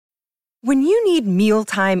When you need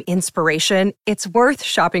mealtime inspiration, it's worth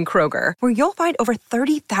shopping Kroger, where you'll find over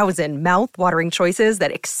 30,000 mouth-watering choices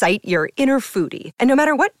that excite your inner foodie. And no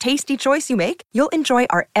matter what tasty choice you make, you'll enjoy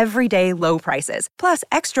our everyday low prices, plus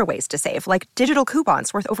extra ways to save, like digital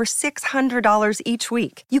coupons worth over $600 each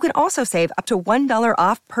week. You can also save up to $1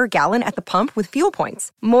 off per gallon at the pump with fuel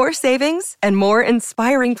points. More savings and more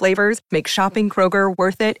inspiring flavors make shopping Kroger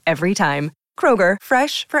worth it every time. Kroger,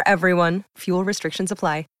 fresh for everyone. Fuel restrictions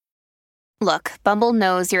apply. Look, Bumble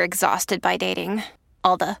knows you're exhausted by dating.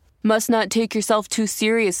 All the, must not take yourself too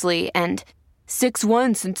seriously, and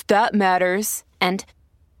 6'1" since that matters, and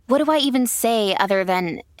what do I even say other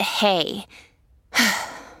than, hey?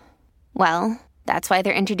 Well, that's why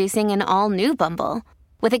they're introducing an all-new Bumble,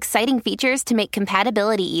 with exciting features to make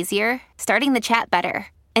compatibility easier, starting the chat better,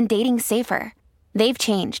 and dating safer. They've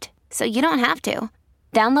changed, so you don't have to.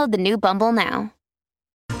 Download the new Bumble now.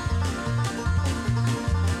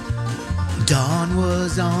 Dawn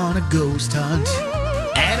was on a ghost hunt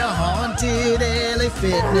at a haunted LA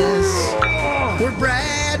Fitness where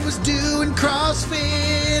Brad was doing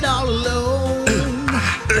CrossFit all alone.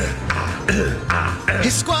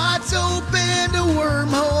 His squats opened a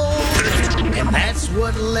wormhole, and that's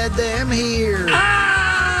what led them here.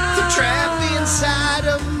 They're trapped inside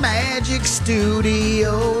a magic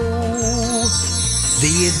studio.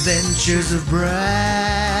 The Adventures of Bradley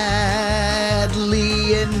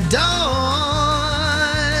and Dawn.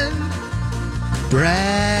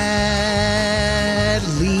 Bradley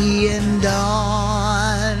and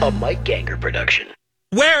Dawn. A Mike Ganger production.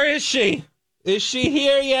 Where is she? Is she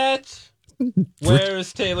here yet? Where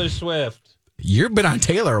is Taylor Swift? You've been on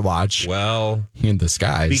Taylor watch. Well, in the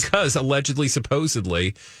skies. Because allegedly,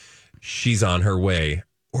 supposedly, she's on her way.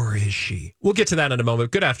 Or is she? We'll get to that in a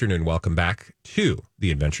moment. Good afternoon. Welcome back to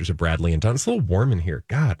The Adventures of Bradley and Donna. It's a little warm in here.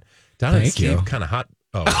 God. Donna and Steve, kind of hot.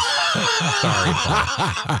 Oh, sorry.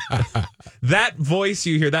 That voice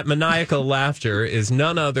you hear, that maniacal laughter, is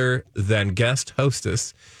none other than guest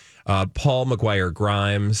hostess Paul McGuire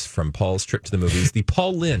Grimes from Paul's Trip to the Movies. The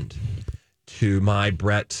Paul Lind to my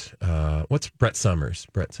Brett. What's Brett Summers?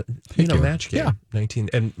 Brett, Match Game. Yeah. 19.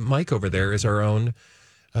 And Mike over there is our own.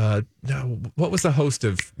 What was the host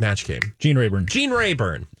of Match Game? Gene Rayburn. Gene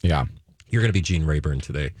Rayburn. Yeah. You're going to be Gene Rayburn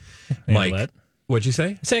today. Mike. That. What'd you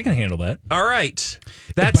say? I can handle that. All right.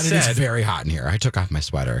 That but said, it is very hot in here. I took off my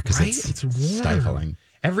sweater because it's warm. stifling.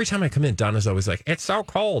 Every time I come in, Donna's always like, it's so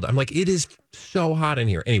cold. I'm like, it is so hot in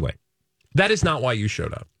here. Anyway, that is not why you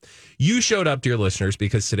showed up. You showed up, dear listeners,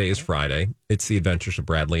 because today is Friday. It's The Adventures of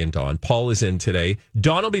Bradley and Dawn. Paul is in today.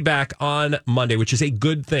 Dawn will be back on Monday, which is a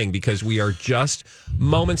good thing because we are just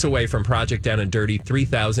moments away from Project Down and Dirty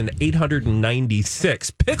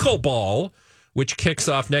 3,896 Pickleball, which kicks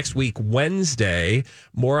off next week, Wednesday.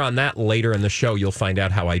 More on that later in the show. You'll find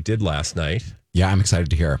out how I did last night. Yeah, I'm excited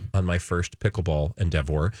to hear. On my first pickleball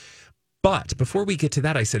endeavor. But before we get to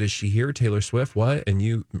that, I said, is she here, Taylor Swift? What? And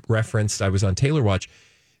you referenced I was on Taylor Watch.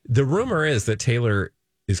 The rumor is that Taylor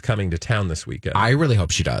is coming to town this weekend. I really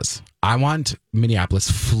hope she does. I want Minneapolis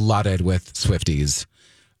flooded with Swifties.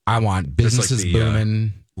 I want businesses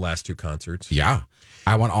booming. Last two concerts. Yeah.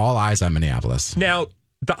 I want all eyes on Minneapolis. Now,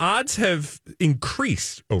 the odds have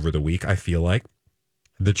increased over the week, I feel like,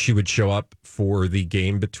 that she would show up for the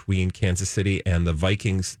game between Kansas City and the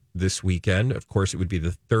Vikings this weekend. Of course, it would be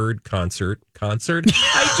the third concert. I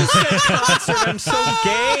just said concert. I'm so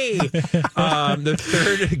gay. The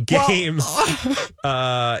third game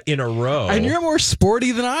in a row. And you're more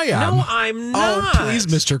sporty than I am. No, I'm not. Oh, please,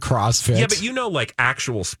 Mr. CrossFit. Yeah, but you know, like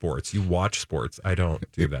actual sports. You watch sports. I don't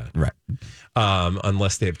do that. Right.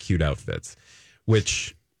 Unless they have cute outfits,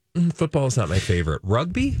 which... Football is not my favorite.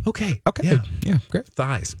 Rugby? Okay. Yeah, great.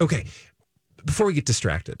 Thighs. Okay. Before we get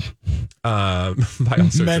distracted. By all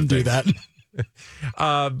sorts Men of do things.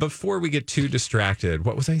 that. Before we get too distracted,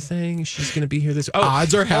 what was I saying? She's going to be here this... Oh,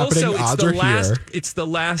 odds are happening. Also, odds are here. It's the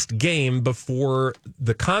last game before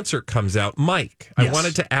the concert comes out. Mike, Yes. I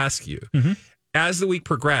wanted to ask you. Mm-hmm. As the week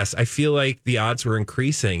progressed, I feel like the odds were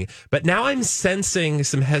increasing, but now I'm sensing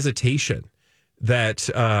some hesitation that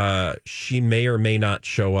she may or may not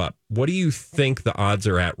show up. What do you think the odds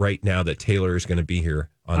are at right now that Taylor is going to be here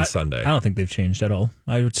on Sunday? I don't think they've changed at all.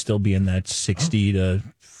 I would still be in that 60 to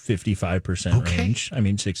 55% range. I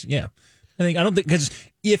mean, 60, yeah. I don't think, because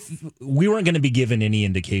if we weren't going to be given any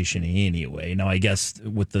indication anyway, now I guess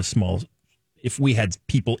with the small, if we had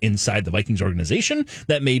people inside the Vikings organization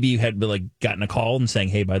that maybe had gotten a call and saying,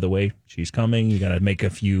 hey, by the way, she's coming, you got to make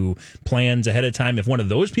a few plans ahead of time. If one of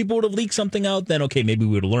those people would have leaked something out, then okay, maybe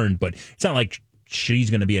we would have learned. But it's not like she's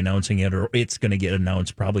going to be announcing it, or it's going to get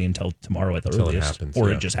announced probably until tomorrow at the earliest,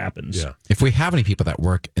 it just happens. Yeah. If we have any people that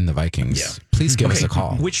work in the Vikings, please give us a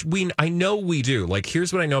call. Which I know we do. Like,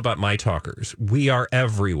 here's what I know about My Talkers. We are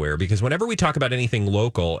everywhere because whenever we talk about anything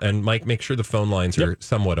local, and Mike, make sure the phone lines are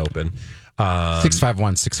somewhat open.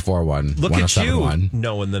 651-641. Look at you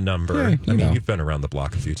knowing the number. Yeah, I mean, you've been around the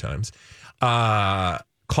block a few times.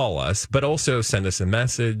 Call us, but also send us a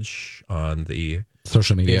message on the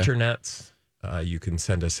social media internets. You can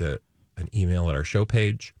send us an email at our show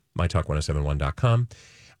page, mytalk1071.com.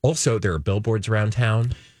 Also, there are billboards around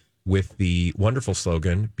town with the wonderful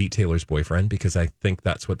slogan, Beat Taylor's Boyfriend, because I think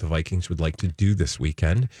that's what the Vikings would like to do this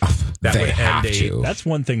weekend. They have to. That's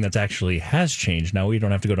one thing that's actually has changed. Now we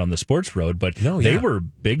don't have to go down the sports road, but they were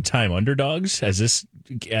big time underdogs as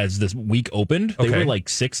this week opened. They were like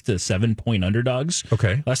 6 to 7 point underdogs.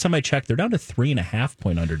 Okay. Last time I checked, they're down to 3.5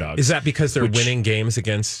 point underdogs. Is that because they're winning games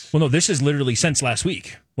against? Well, no, this is literally since last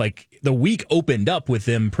week. Like the week opened up with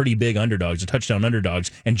them pretty big underdogs, the touchdown underdogs,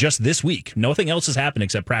 and just this week, nothing else has happened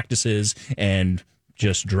except practices and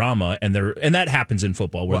just drama, and that happens in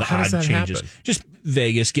football where the odd changes. Happen? Just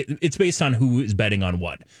Vegas it's based on who is betting on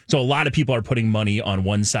what. So a lot of people are putting money on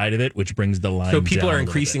one side of it, which brings the line. So people down are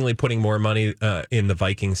increasingly putting more money in the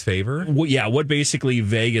Vikings' favor. Well, what basically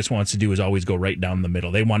Vegas wants to do is always go right down the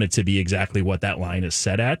middle. They want it to be exactly what that line is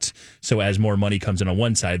set at. So as more money comes in on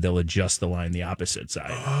one side, they'll adjust the line the opposite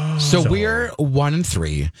side. So we're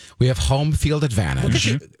 1-3. We have home field advantage.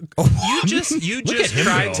 You just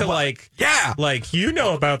tried to you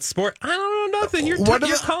know about sport. I don't know nothing. You're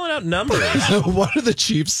calling out numbers. What are the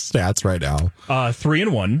Chiefs' stats right now?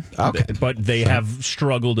 3-1. Okay, but they have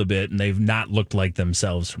struggled a bit, and they've not looked like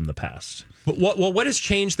themselves from the past. But what has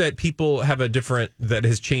changed that people have that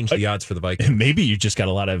has changed the odds for the Vikings? Maybe you just got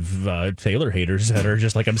a lot of Taylor haters that are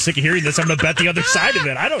just like, I'm sick of hearing this. I'm going to bet the other side of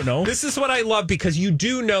it. I don't know. This is what I love, because you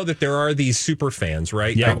do know that there are these super fans,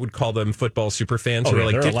 right? Yeah. I would call them football super fans who are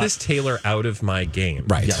like, get this Taylor out of my game.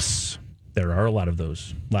 Right. Yes. There are a lot of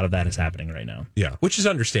those. A lot of that is happening right now. Yeah, which is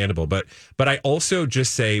understandable. But I also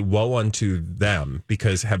just say woe unto them,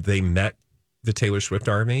 because have they met the Taylor Swift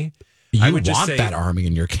army? You I would just want say, that army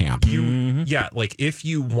in your camp. Yeah, like if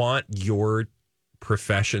you want your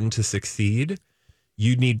profession to succeed,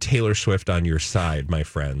 you need Taylor Swift on your side, my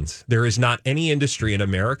friends. There is not any industry in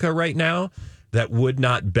America right now that would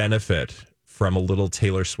not benefit from a little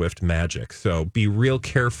Taylor Swift magic. So be real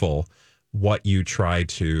careful what you try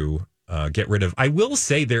to get rid of. I will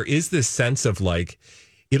say there is this sense of like,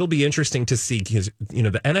 it'll be interesting to see, because,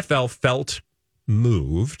 the NFL felt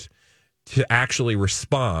moved to actually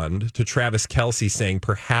respond to Travis Kelce saying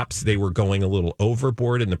perhaps they were going a little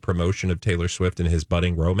overboard in the promotion of Taylor Swift and his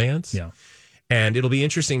budding romance. Yeah. And it'll be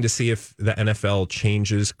interesting to see if the NFL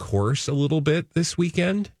changes course a little bit this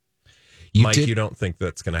weekend. Mike, you don't think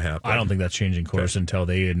that's going to happen? I don't think that's changing course until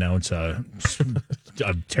they announce a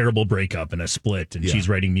terrible breakup and a split, and she's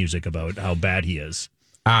writing music about how bad he is.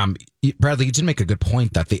 Bradley, you did make a good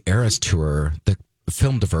point that the Eras Tour, the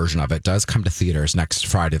filmed version of it, does come to theaters next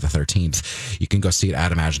Friday the 13th. You can go see it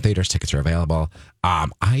at Imagine Theaters. Tickets are available.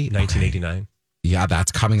 1989. Yeah,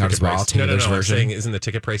 that's coming out as well. Taylor's version. I'm saying, isn't the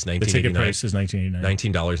ticket price $19.89? The ticket price is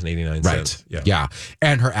 $19.89. $19.89. Right. Yeah.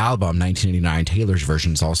 And her album, 1989, Taylor's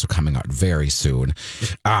version, is also coming out very soon.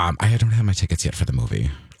 I don't have my tickets yet for the movie.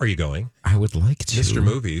 Are you going? I would like to. Mr.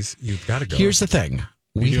 Movies, you've got to go. Here's the thing.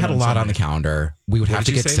 We had a lot on the calendar. We would have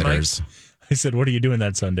to get sitters. Mike? I said, what are you doing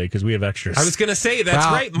that Sunday? Because we have extras. I was going to say, that's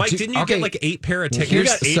right. Mike, didn't you get like 8 pair of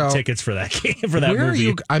tickets? You got 8 tickets for that game, for that movie. Are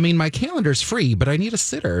you? I mean, my calendar's free, but I need a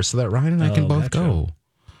sitter so that Ryan and I can both go.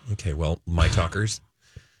 Okay, well, my talkers,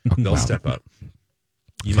 they'll step up.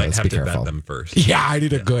 You might have to vet them first. Yeah, I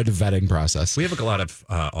need a good vetting process. We have a lot of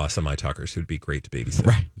awesome my talkers who'd be great to babysit.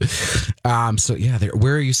 Right. So, yeah,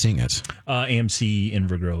 where are you seeing it? AMC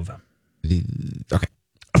Inver Grove. Okay.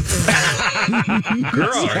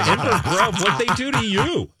 Girl, Inver Grove, what'd they do to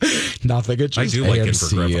you? Nothing. It's just I do like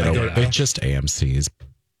Inver Grove. It's just AMC's.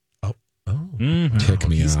 Mm-hmm. Tick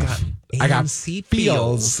me off. I got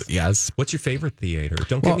feels. Yes. What's your favorite theater?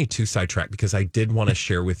 Don't get me too sidetracked, because I did want to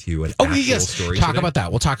share with you an actual story. Talk about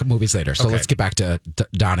that. We'll talk movies later. So let's get back to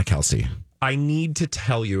Donna Kelce. I need to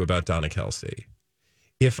tell you about Donna Kelce.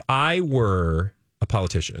 If I were a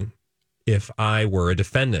politician, if I were a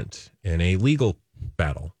defendant in a legal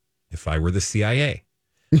battle, if I were the CIA,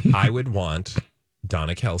 I would want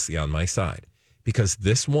Donna Kelce on my side. Because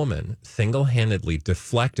this woman single-handedly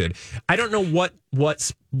deflected. I don't know what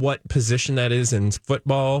position that is in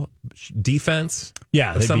football, defense.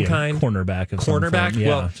 Yeah, of some kind, cornerback. Cornerback. Yeah,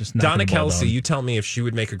 well, Donna Kelce, you tell me if she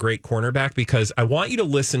would make a great cornerback, because I want you to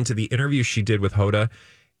listen to the interview she did with Hoda,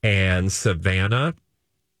 and Savannah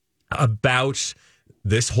about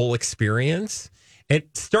this whole experience.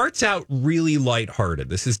 It starts out really lighthearted.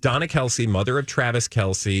 This is Donna Kelce, mother of Travis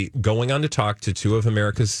Kelce, going on to talk to two of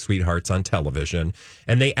America's sweethearts on television.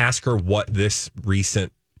 And they ask her what this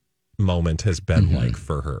recent moment has been like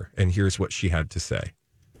for her. And here's what she had to say.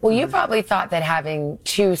 Well, you probably thought that having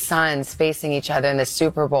two sons facing each other in the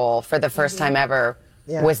Super Bowl for the first time ever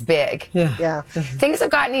was big. Yeah. Things have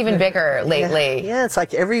gotten even bigger lately. Yeah, it's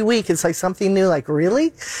like every week it's like something new. Like,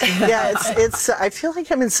 really? Yeah, it's. I feel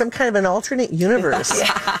like I'm in some kind of an alternate universe.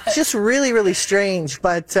 It's just really, really strange.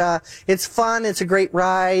 But it's fun. It's a great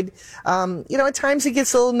ride. At times it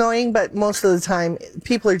gets a little annoying, but most of the time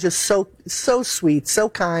people are just so sweet, so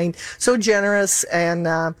kind, so generous, and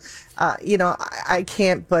I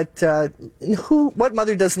can't. But what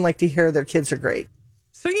mother doesn't like to hear their kids are great?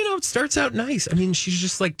 So, it starts out nice. I mean, she's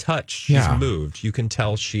just like touched. She's moved. You can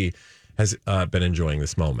tell she has been enjoying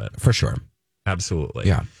this moment. For sure. Absolutely.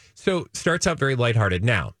 Yeah. So, starts out very lighthearted.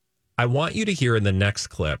 Now, I want you to hear in the next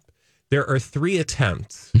clip, there are 3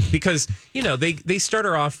 attempts because, they start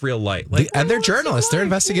her off real light. And they're journalists. They're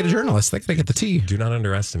investigative journalists. They got to get the tea. Do not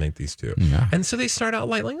underestimate these two. Yeah. And so they start out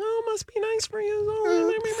light, like, oh, must be nice for you.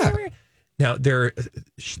 Now, they are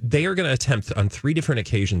going to attempt on 3 different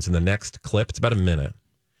occasions in the next clip. It's about a minute.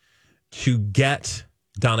 To get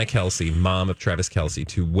Donna Kelce, mom of Travis Kelce,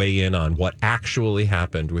 to weigh in on what actually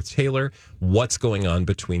happened with Taylor, what's going on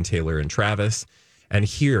between Taylor and Travis. And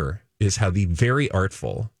here is how the very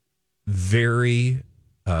artful, very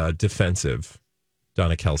defensive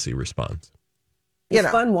Donna Kelce responds. It's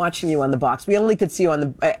fun watching you on the box. We only could see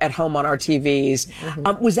you at home on our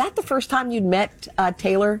TVs. Was that the first time you'd met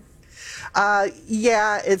Taylor?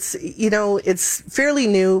 Yeah, it's fairly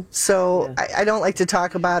new, so I don't like to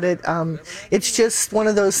talk about it. It's just one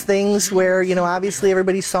of those things where, obviously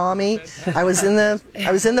everybody saw me. I was in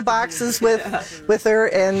the boxes with her,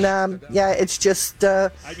 and it's just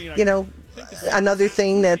another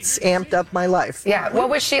thing that's amped up my life. Yeah. What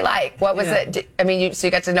was she like? What was it? I mean, so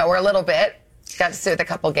you got to know her a little bit. Got to sit with a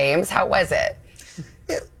couple games. How was it?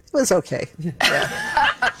 It was okay.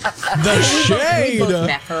 The shade. We both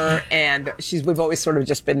met her, and we've always sort of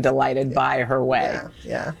just been delighted by her way.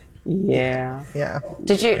 Yeah.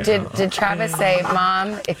 Did Travis say,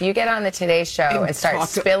 Mom, if you get on the Today Show and start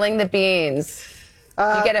spilling the beans,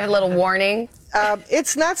 you get a little warning?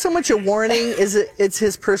 It's not so much a warning, it's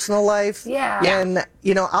his personal life. Yeah. And,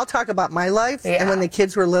 I'll talk about my life and when the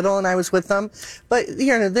kids were little and I was with them. But,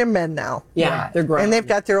 they're men now. Yeah, they're grown. And they've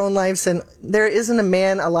got their own lives. And there isn't a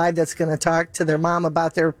man alive that's going to talk to their mom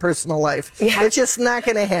about their personal life. Yeah. It's just not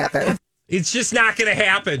going to happen. It's just not going to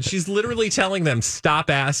happen. She's literally telling them, stop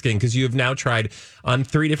asking, because you have now tried on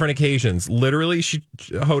 3 different occasions. Literally,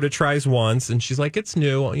 Hoda tries once, and she's like, it's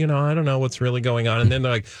new. I don't know what's really going on. And then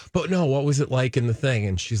they're like, but no, what was it like in the thing?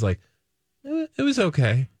 And she's like, it was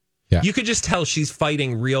okay. Yeah. You could just tell she's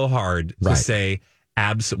fighting real hard to say,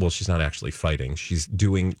 well, she's not actually fighting. She's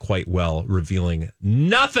doing quite well, revealing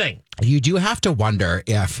nothing. You do have to wonder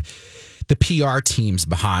if the PR teams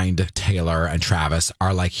behind Taylor and Travis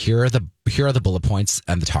are like, here are the bullet points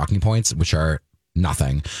and the talking points, which are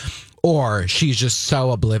nothing. Or she's just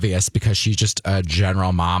so oblivious because she's just a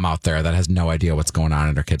general mom out there that has no idea what's going on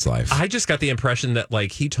in her kid's life. I just got the impression that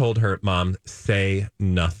he told her, Mom, say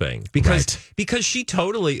nothing. Because she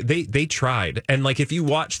totally, they tried. And if you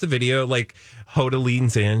watch the video, Hoda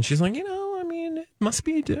leans in, she's like, it must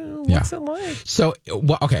be, what's it like? So,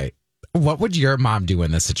 okay. What would your mom do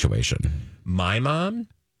in this situation? My mom?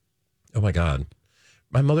 Oh my God.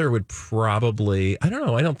 My mother would probably, I don't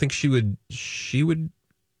know. I don't think she would,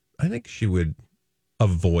 I think she would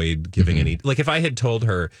avoid giving any, if I had told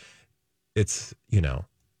her it's, we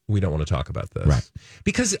don't want to talk about this. Right.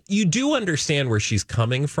 Because you do understand where she's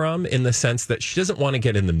coming from in the sense that she doesn't want to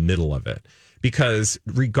get in the middle of it. Because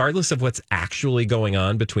regardless of what's actually going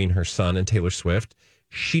on between her son and Taylor Swift,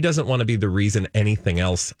 she doesn't want to be the reason anything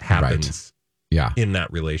else happens in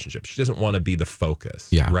that relationship. She doesn't want to be the focus.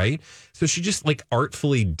 Yeah. Right. So she just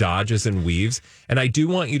artfully dodges and weaves. And I do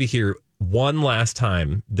want you to hear one last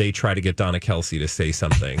time they try to get Donna Kelce to say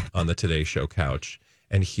something on the Today Show couch.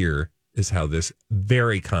 And here is how this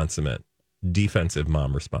very consummate defensive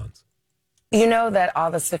mom responds. You know that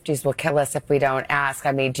all the Swifties will kill us if we don't ask.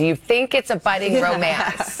 I mean, do you think it's a budding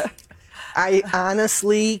romance? I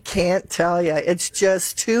honestly can't tell you. It's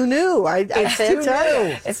just too new. I can't tell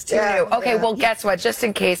you. It's too new. Okay, well, guess what? Just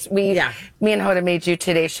in case me and Hoda made you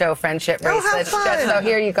Today's Show friendship bracelets. So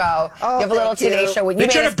here you go. You have a little Today's Show. They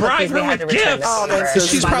tried to bribe her with gifts.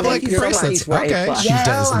 She's probably bracelets. Okay. She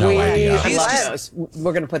does no idea.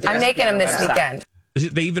 We're going to put the I'm making them this weekend.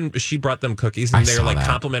 She brought them cookies, and they're like that.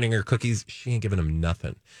 complimenting her cookies. She ain't giving them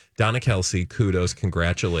nothing. Donna Kelce, kudos,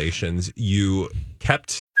 congratulations. You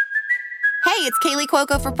kept. Hey, it's Kaylee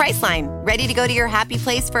Cuoco for Priceline. Ready to go to your happy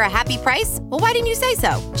place for a happy price? Well, why didn't you say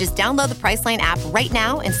so? Just download the Priceline app right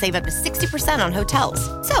now and save up to 60% on hotels.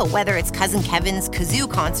 So whether it's Cousin Kevin's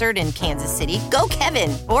Kazoo Concert in Kansas City, go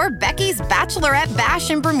Kevin, or Becky's Bachelorette Bash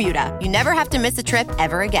in Bermuda, you never have to miss a trip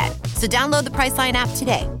ever again. So download the Priceline app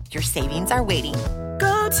today. Your savings are waiting.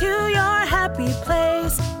 Go to your happy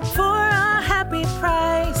place for a happy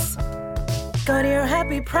price. Go to your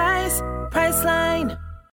happy price, Priceline.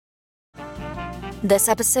 This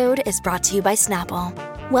episode is brought to you by Snapple.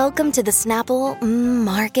 Welcome to the Snapple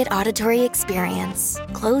Market Auditory Experience.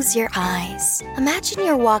 Close your eyes. Imagine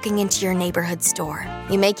you're walking into your neighborhood store.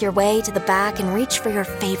 You make your way to the back and reach for your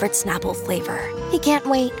favorite Snapple flavor. You can't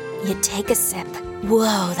wait. You take a sip.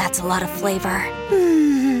 Whoa, that's a lot of flavor.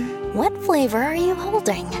 What flavor are you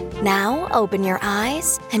holding? Now open your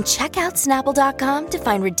eyes and check out Snapple.com to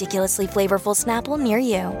find ridiculously flavorful Snapple near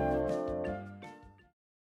you.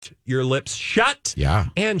 Your lips shut. Yeah.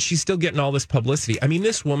 And she's still getting all this publicity. I mean,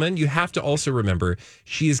 this woman, you have to also remember,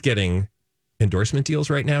 she is getting endorsement deals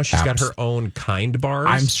right now. She's got her own Kind bars.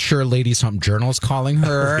 I'm sure Ladies Home Journal is calling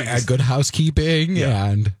her at Good Housekeeping.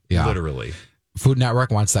 And literally. Food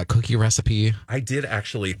Network wants that cookie recipe. I did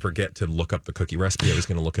actually forget to look up the cookie recipe. I was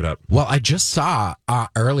going to look it up. Well, I just saw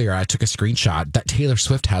earlier, I took a screenshot that Taylor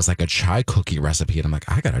Swift has like a chai cookie recipe. And I'm like,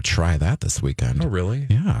 I got to try that this weekend. Oh, really?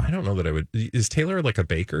 Yeah. I don't know that I would. Is Taylor like a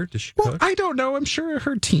baker? Does she Well, cook? I don't know. I'm sure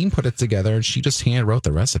her team put it together and she just hand wrote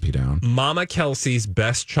the recipe down. Mama Kelsey's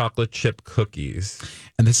best chocolate chip cookies.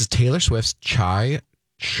 And this is Taylor Swift's chai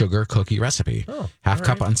sugar cookie recipe. Half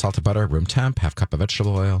cup unsalted butter, room temp, half cup of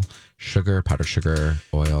vegetable oil, sugar, powdered sugar,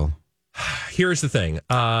 oil. Here's the thing.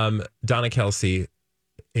 Donna Kelce,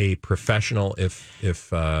 a professional,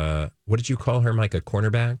 if what did you call her, Mike? A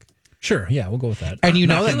cornerback? Sure. Yeah, we'll go with that. And you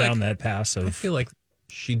know Knocking that down that pass of. I feel like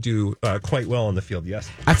she'd do quite well on the field.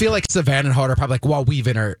 Yes. I feel like Savannah and Hoda are probably like, well, we've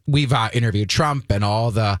interviewed Trump and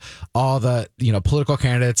all the political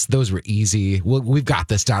candidates. Those were easy. We've got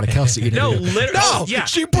this, Donna Kelce. No, literally. No, yeah,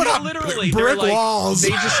 she put up literally brick like, walls. They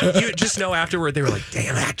you just know afterward. They were like,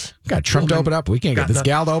 "Damn it, got Trump to open up. We can't get this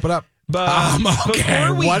gal to open up." Okay.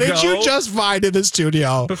 What did you just find in the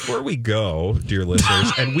studio? Before we go, dear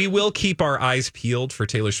listeners, and we will keep our eyes peeled for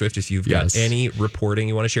Taylor Swift. If you've got any reporting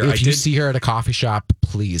you want to share, if you see her at a coffee shop,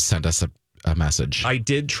 please send us a message. I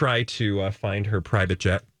did try to find her private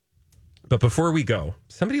jet, but before we go,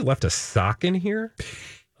 somebody left a sock in here.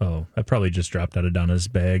 Oh, I probably just dropped out of Donna's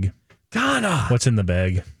bag. Donna, what's in the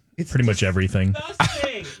bag? It's pretty much everything.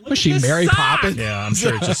 Was she Mary Poppins? Yeah, I'm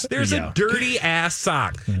sure it's just. There's a dirty ass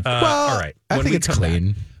sock. Well, all right. I think it's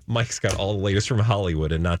clean. Mike's got all the latest from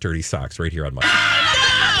Hollywood and not dirty socks right here on Mike.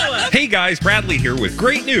 Hey guys, Bradley here with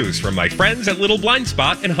great news from my friends at Little Blind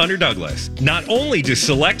Spot in Hunter Douglas. Not only do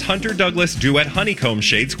select Hunter Douglas Duet Honeycomb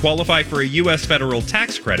shades qualify for a U.S. federal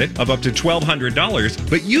tax credit of up to $1,200,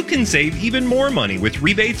 but you can save even more money with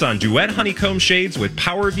rebates on Duet Honeycomb shades with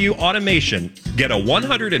PowerView automation. Get a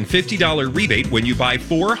 $150 rebate when you buy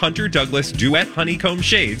 4 Hunter Douglas Duet Honeycomb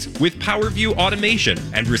shades with PowerView automation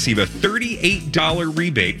and receive a $38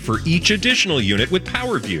 rebate for each additional unit with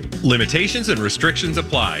PowerView. Limitations and restrictions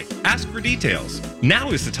apply. Ask for details.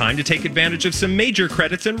 Now is the time to take advantage of some major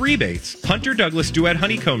credits and rebates. Hunter Douglas Duet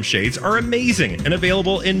Honeycomb shades are amazing and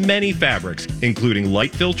available in many fabrics, including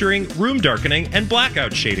light filtering, room darkening, and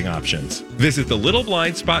blackout shading options. Visit the Little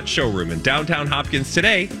Blind Spot showroom in downtown Hopkins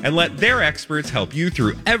today and let their experts help you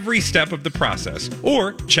through every step of the process.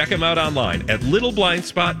 Or check them out online at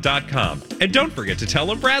littleblindspot.com. And don't forget to tell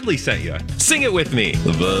them Bradley sent you. Sing it with me.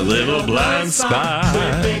 The Little Blind Spot.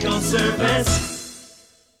 With bagel service.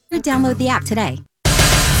 Download the app today.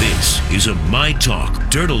 This is a My Talk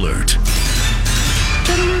Dirt Alert.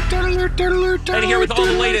 And here with all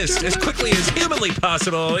the latest, as quickly as humanly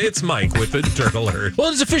possible, it's Mike with the Dirt Alert. Well,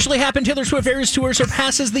 it has officially happened. Taylor Swift Eras Tour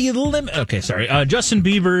surpasses the limit. Okay, sorry. Justin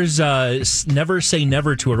Bieber's Never Say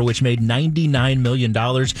Never tour, which made $99 million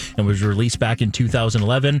and was released back in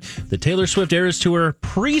 2011. The Taylor Swift Eras Tour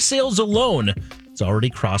pre-sales alone, it's already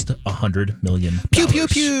crossed $100 million. Pew, pew,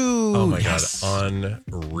 pew. Oh, my God.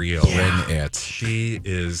 Unreal. Bring it. She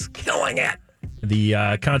is killing it.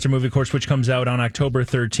 The concert movie, of course, which comes out on October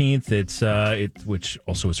 13th, which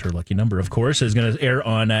also is her lucky number, of course, is going to air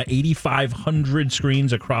on 8,500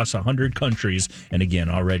 screens across 100 countries. And again,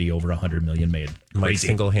 already over 100 million made. Mike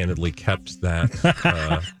single-handedly kept that,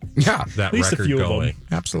 yeah, that record going.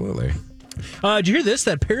 Absolutely. Did you hear this?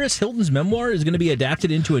 That Paris Hilton's memoir is going to be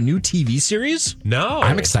adapted into a new TV series? No.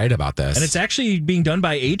 I'm excited about this. And it's actually being done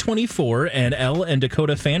by A24, and Elle and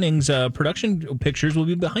Dakota Fanning's production pictures will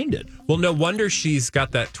be behind it. Well, no wonder she's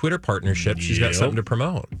got that Twitter partnership. She's got something to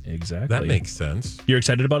promote. Exactly. That makes sense. You're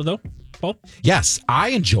excited about it, though, Paul? Yes, I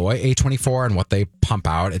enjoy A24 and what they pump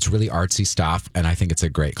out. It's really artsy stuff, and I think it's a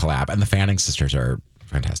great collab. And the Fanning sisters are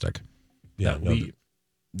fantastic. Yeah,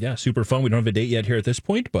 Yeah, super fun. We don't have a date yet here at this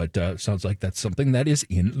point, but sounds like that's something that is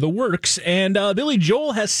in the works. And Billy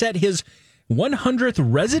Joel has set his 100th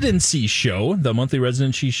residency show, the monthly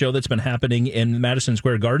residency show that's been happening in Madison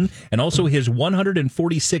Square Garden, and also his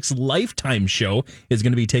 146th Lifetime show is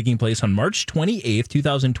going to be taking place on March 28th,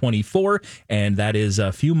 2024, and that is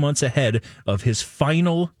a few months ahead of his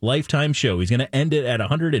final Lifetime show. He's going to end it at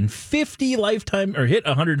 150 Lifetime, or hit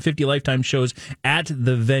 150 Lifetime shows at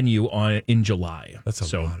the venue in July. That's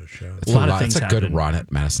a lot of shows. It's a lot of things. It's a good run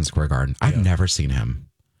at Madison Square Garden. I've never seen him.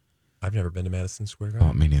 I've never been to Madison Square Garden.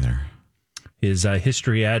 Oh, me neither. His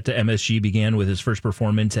history at MSG began with his first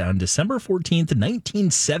performance on December 14th,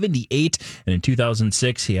 1978. And in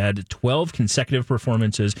 2006, he had 12 consecutive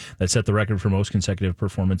performances that set the record for most consecutive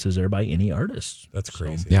performances there by any artist. That's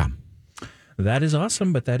crazy. Yeah. That is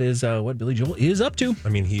awesome, but that is what Billy Joel is up to. I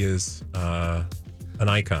mean, he is an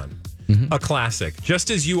icon. A classic. Just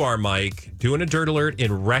as you are, Mike, doing a Dirt Alert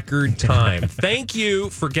in record time. Thank you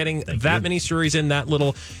for getting many stories in that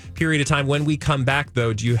little period of time. When we come back,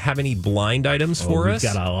 though, do you have any blind items for us?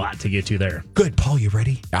 We've got a lot to get to there. Good. Paul, you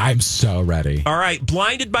ready? I'm so ready. All right.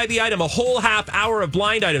 Blinded by the item. A whole half hour of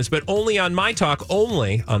blind items, but only on My Talk,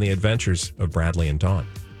 only on the adventures of Bradley and Dawn.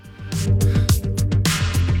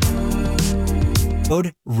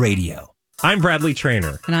 Code Radio. I'm Bradley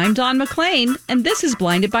Trainer. And I'm Dawn McClain, and this is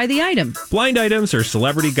Blinded by the Item. Blind items are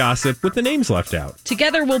celebrity gossip with the names left out.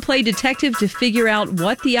 Together, we'll play detective to figure out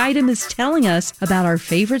what the item is telling us about our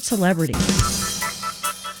favorite celebrity.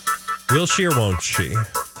 Will she or won't she?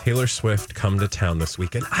 Taylor Swift come to town this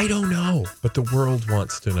weekend? I don't know, but the world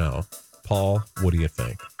wants to know. Paul, what do you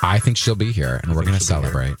think? I think she'll be here, and we're going to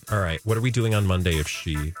celebrate. All right. What are we doing on Monday if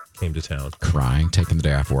she came to town? Crying, taking the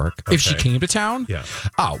day off work. Okay. If she came to town? Yeah.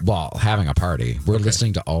 Oh, well, having a party. We're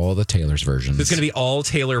listening to all the Taylor's versions. There's going to be all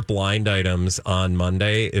Taylor blind items on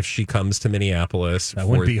Monday if she comes to Minneapolis. That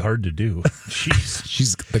wouldn't be hard to do.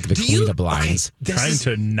 She's the queen of blinds. Okay, trying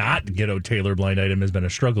to not get a Taylor blind item has been a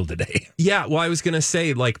struggle today. Yeah, well, I was going to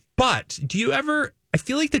say, but do you ever... I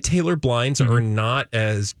feel like the Taylor blinds are not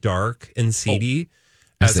as dark and seedy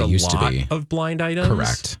as they a used lot to be. of blind items.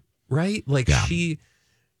 Correct. Right?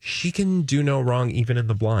 She can do no wrong even in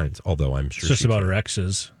the blinds, although I'm sure It's just about her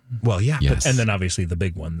exes. Well, yeah. Yes. And then obviously the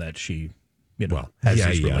big one that she, has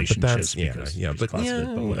these relationships.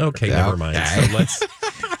 Okay, never mind. So let's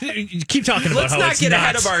keep talking about let's how not it's get not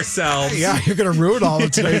ahead of ourselves. Yeah, you're going to ruin all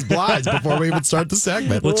of today's blinds before we even start the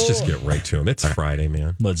segment. Let's just get right to him. It's Friday,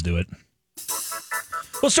 man. Let's do it.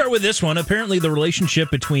 We'll start with this one. Apparently, the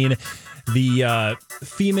relationship between the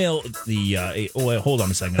female, hold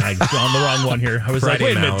on a second. I'm on the wrong one here. I was Friday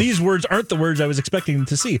wait a minute. mouth. These words aren't the words I was expecting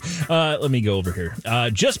to see. Let me go over here.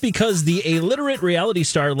 Just because the illiterate reality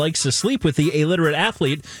star likes to sleep with the illiterate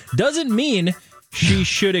athlete doesn't mean she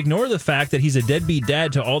should ignore the fact that he's a deadbeat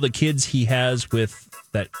dad to all the kids he has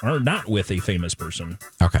that are not with a famous person.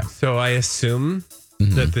 Okay. So I assume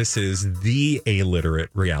that this is the illiterate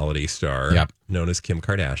reality star known as Kim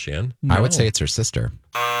Kardashian. No. I would say it's her sister.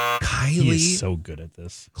 Kylie. He's so good at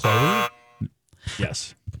this. Chloe?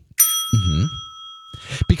 Yes. Mm-hmm.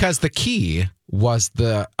 Because the key was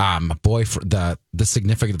the boyfriend, the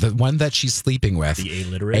significant, the one that she's sleeping with. The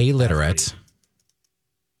illiterate.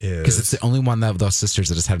 Because it's the only one of those sisters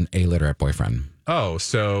that has had an illiterate boyfriend. Oh,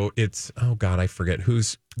 so it's, I forget.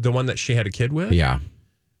 Who's the one that she had a kid with? Yeah.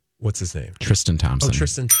 What's his name? Tristan Thompson. Oh,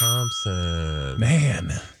 Tristan Thompson.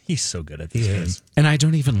 Man, he's so good at this game. And I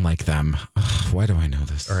don't even like them. Ugh, why do I know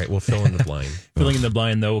this? All right, we'll fill in the blind. Filling in the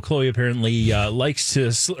blind, though, Chloe apparently likes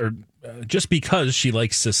to, just because she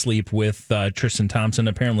likes to sleep with Tristan Thompson,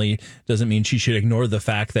 apparently doesn't mean she should ignore the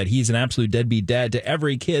fact that he's an absolute deadbeat dad to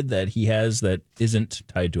every kid that he has that isn't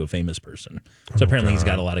tied to a famous person. So apparently he's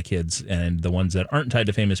got a lot of kids, and the ones that aren't tied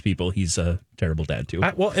to famous people, he's a terrible dad to.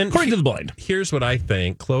 According to the blind. Here's what I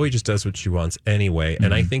think. Chloe just does what she wants anyway,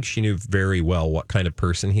 and I think she knew very well what kind of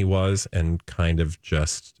person he was and kind of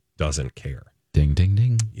just doesn't care. Ding, ding,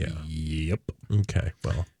 ding. Yeah. Yep. Okay,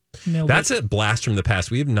 well. That's a blast from the past.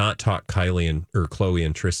 We have not talked Chloe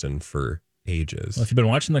and Tristan for ages. Well, if you've been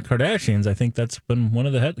watching the Kardashians, I think that's been one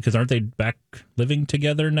of the because aren't they back living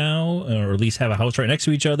together now, or at least have a house right next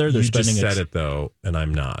to each other? They're you spending just said it though, and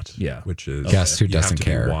I'm not. Yeah, which is guess who you have doesn't to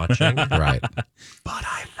be care? watching, Right? But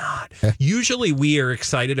I'm not. Usually, we are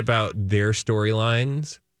excited about their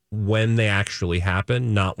storylines when they actually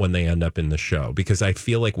happen, not when they end up in the show, because I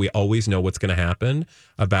feel like we always know what's going to happen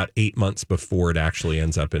about 8 months before it actually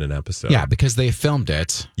ends up in an episode. Yeah, because they filmed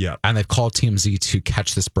it. Yeah. And they've called TMZ to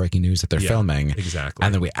catch this breaking news that they're filming. Exactly.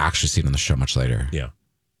 And then we actually see it on the show much later. Yeah.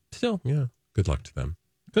 Still, yeah. Good luck to them.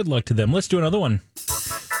 Good luck to them. Let's do another one.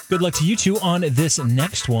 Good luck to you two on this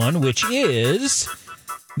next one, which is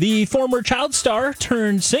the former child star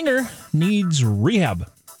turned singer needs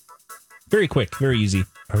rehab. Very quick, very easy.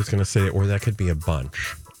 I was going to say, or that could be a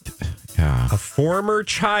bunch. Yeah. A former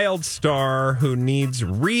child star who needs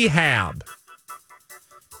rehab.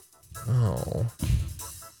 Oh.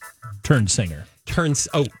 Turned singer.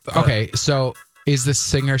 Okay, so is the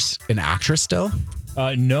singer an actress still?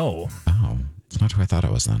 No. Oh, it's not who I thought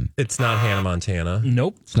it was then. It's not Hannah Montana.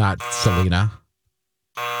 Nope. It's not Selena.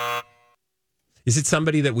 Is it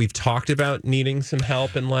somebody that we've talked about needing some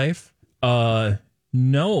help in life?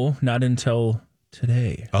 No, not until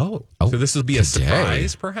today. Oh, so this will be a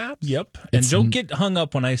surprise, perhaps? Yep. And don't get hung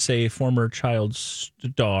up when I say former child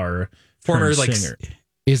star, former singer.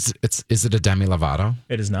 Is it a Demi Lovato?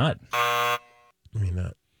 It is not. I mean,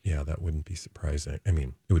 that wouldn't be surprising. I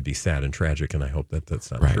mean, it would be sad and tragic, and I hope that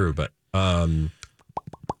that's not true. But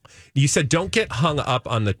you said don't get hung up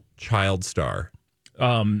on the child star.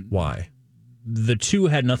 Why? The two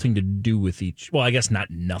had nothing to do with each. Well, I guess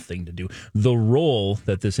not nothing to do. The role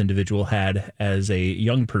that this individual had as a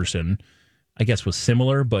young person, I guess, was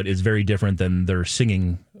similar, but is very different than their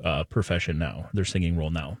singing profession now, their singing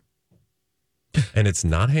role now. And it's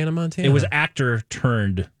not Hannah Montana? It was actor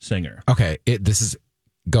turned singer. Okay,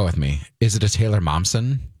 go with me. Is it a Taylor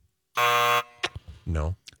Momsen?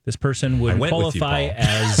 No. This person would qualify Paul.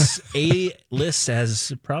 as A-list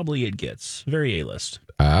as probably it gets. Very A-list.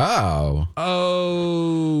 Oh,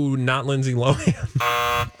 not Lindsay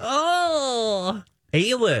Lohan. Oh,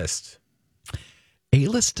 A-list.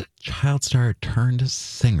 A-list child star turned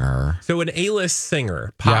singer. So an A-list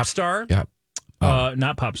singer, pop star. Yep.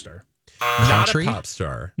 Not pop star. Country? Not a pop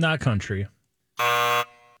star. Not country.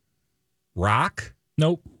 Rock.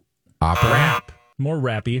 Nope. Opera. Rap. More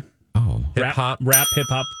rappy. Oh, hip hop. Rap. Hip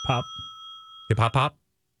hop. Pop. Hip hop. Pop.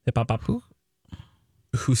 Hip hop. Pop.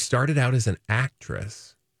 Who started out as an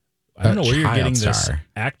actress. I don't know where you're getting star. this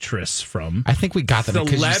actress from. I think we got that.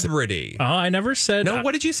 Celebrity. Oh, I never said. No,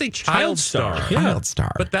 what did you say? Child star. Child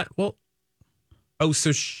star. But that, oh,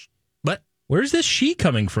 so what? Where's this she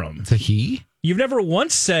coming from? It's a he? You've never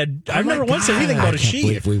once said, I've never once said anything about a she.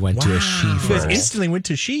 I can't believe we went to a she You guys first. instantly went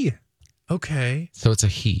to she. Okay. So it's a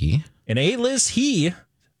he. An A-list he.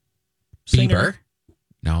 Bieber?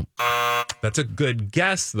 No. That's a good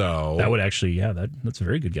guess, though. That would actually, that's a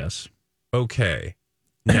very good guess. Okay.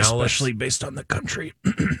 Now especially based on the country.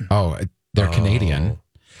 They're Canadian.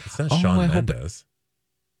 It's not Shawn Mendes.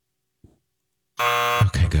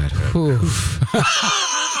 Okay, good. Whew.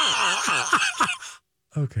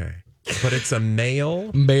 Okay. But it's a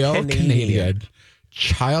male Canadian.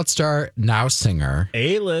 Child star, now singer.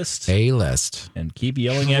 A-list. A-list. And keep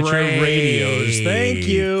yelling at your radios. Thank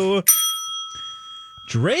you.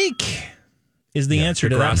 Drake is the answer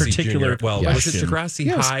to that particular question. Was it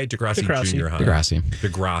Degrassi High, Degrassi Junior High?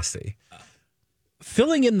 Degrassi.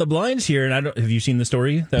 Filling in the blinds here, and have you seen the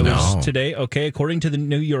story that was today? Okay, according to the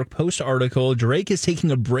New York Post article, Drake is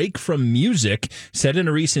taking a break from music. Said in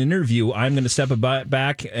a recent interview, "I'm going to step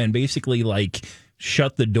back and basically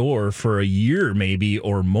shut the door for a year, maybe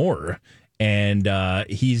or more." And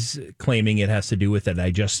he's claiming it has to do with a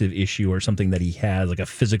digestive issue or something that he has, like a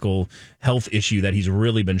physical health issue that he's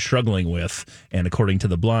really been struggling with. And according to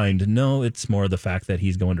the Blind, no, it's more the fact that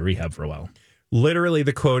he's going to rehab for a while. Literally,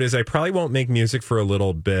 the quote is, "I probably won't make music for a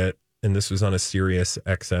little bit." And this was on a Sirius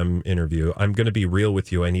XM interview. "I'm going to be real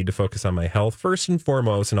with you. I need to focus on my health first and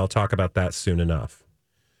foremost, and I'll talk about that soon enough."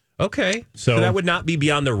 Okay. So that would not be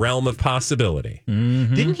beyond the realm of possibility.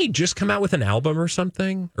 Mm-hmm. Didn't he just come out with an album or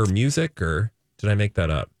something? Or music? Or did I make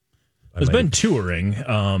that up? It's been touring.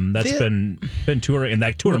 That's been touring. And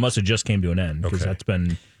that tour must have just came to an end. Because that's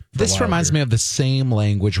been... This reminds me of the same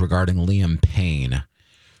language regarding Liam Payne,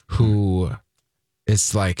 who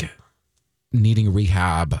is needing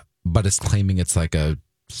rehab, but is claiming it's like a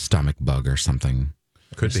stomach bug or something.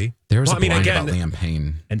 Could be. There was a blind about Liam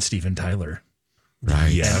Payne. And Steven Tyler.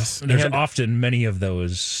 Right. Yes. There's often many of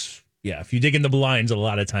those if you dig in the blinds, a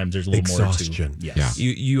lot of times there's a little exhaustion. more to. Yes.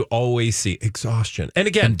 Yeah. You always see exhaustion. And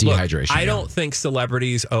again, dehydration. Look, I don't think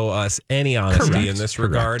celebrities owe us any honesty in this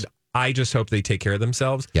regard. Correct. I just hope they take care of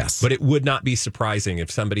themselves. Yes. But it would not be surprising if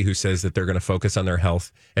somebody who says that they're going to focus on their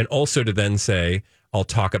health and also to then say, I'll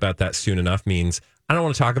talk about that soon enough means I don't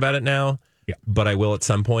want to talk about it now, but I will at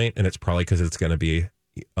some point, and it's probably because it's going to be,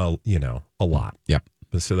 a lot. Yep.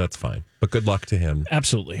 So that's fine. But good luck to him.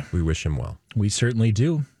 Absolutely. We wish him well. We certainly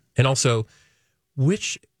do. And also,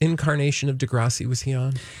 which incarnation of Degrassi was he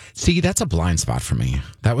on? See, that's a blind spot for me.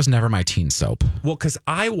 That was never my teen soap. Well, because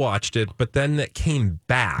I watched it, but then it came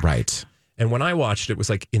back. Right. And when I watched it, it was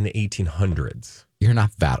like in the 1800s. You're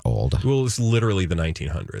not that old. Well, it was literally the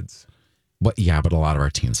 1900s. What? Yeah, but a lot of our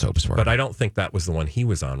teen soaps were. But I don't think that was the one he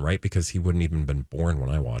was on, right? Because he wouldn't even been born when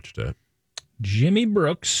I watched it. Jimmy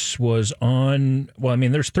Brooks was on. Well, I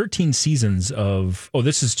mean, there's 13 seasons of. Oh,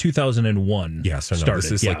 this is 2001. Yeah, so no,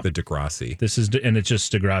 this is like the Degrassi. This is, and it's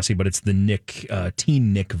just Degrassi, but it's the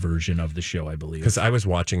teen Nick version of the show, I believe. Because I was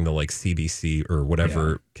watching the like CBC or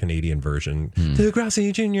whatever Canadian version.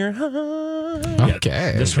 Degrassi Junior.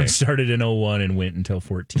 Okay. This one started in 01 and went until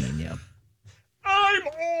 14. Yeah. I'm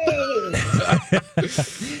old.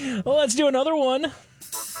 Well, let's do another one.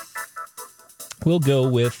 We'll go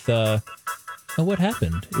with what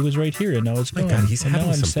happened? It was right here, and now it's gone. My God, he's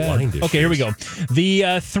having some blind issues. Okay, here we go.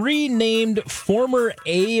 The three named former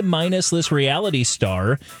A-list reality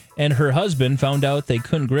star and her husband found out they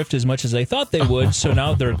couldn't grift as much as they thought they would, so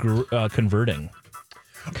now they're converting.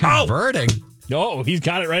 Converting? Oh, he's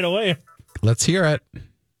got it right away. Let's hear it.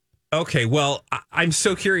 Okay, well, I'm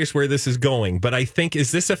so curious where this is going, but I think,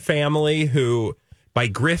 is this a family who, by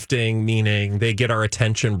grifting, meaning they get our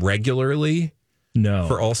attention regularly? No.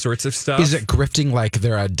 For all sorts of stuff? Is it grifting like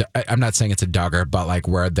they're I'm not saying it's a Duggar, but like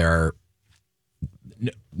where they're...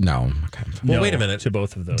 No. Okay. Well, No, wait a minute. to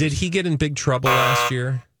both of those. Did he get in big trouble last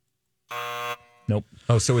year? Nope.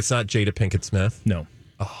 Oh, so it's not Jada Pinkett Smith? No.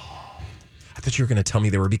 Oh, I thought you were going to tell me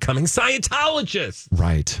they were becoming Scientologists.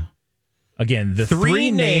 Right. Again, the three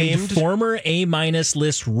named former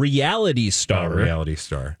A-list reality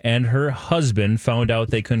star. And her husband found out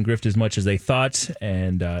they couldn't grift as much as they thought,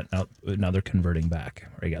 and now they're converting back.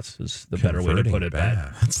 I guess is the better way to put it.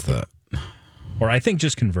 That's the... Or I think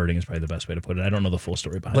just converting is probably the best way to put it. I don't know the full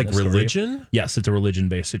story behind it. Like religion? Yes, it's a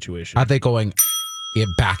religion-based situation. Are they going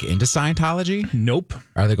back into Scientology? Nope.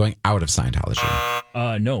 Are they going out of Scientology?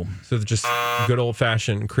 No. So they're just good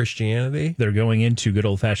old-fashioned Christianity? They're going into good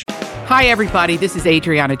old-fashioned... Hi, everybody. This is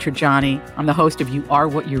Adriana Trajani. I'm the host of You Are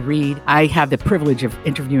What You Read. I have the privilege of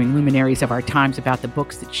interviewing luminaries of our times about the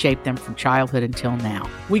books that shaped them from childhood until now.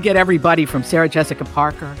 We get everybody from Sarah Jessica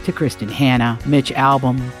Parker to Kristen Hanna, Mitch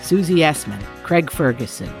Albom, Susie Essman, Craig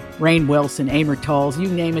Ferguson, Rainn Wilson, Amor Tolls, you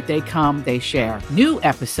name it, they come, they share. New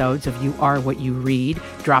episodes of You Are What You Read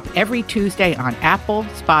drop every Tuesday on Apple,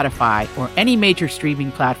 Spotify, or any major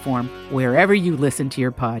streaming platform wherever you listen to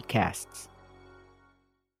your podcasts.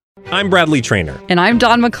 I'm Bradley Trainer. And I'm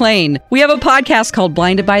Don McClain. We have a podcast called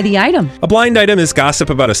Blinded by the Item. A blind item is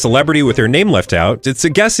gossip about a celebrity with their name left out. It's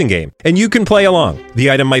a guessing game, and you can play along.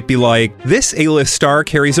 The item might be like, this A-list star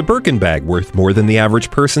carries a Birkin bag worth more than the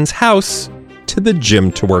average person's house to the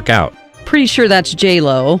gym to work out. Pretty sure that's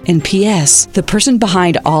J-Lo. And P.S. the person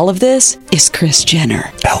behind all of this is Kris Jenner,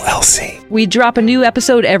 LLC. We drop a new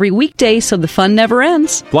episode every weekday so the fun never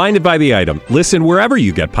ends. Blinded by the Item. Listen wherever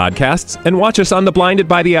you get podcasts and watch us on the Blinded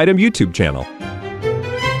by the Item YouTube channel.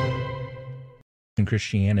 In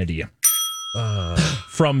Christianity.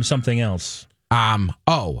 From something else.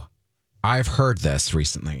 I've heard this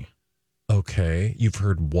recently. Okay. You've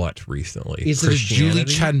heard what recently? Is it a Julie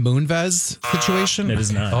Chen Moonves situation? It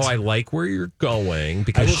is not. Oh, I like where you're going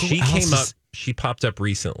because she popped up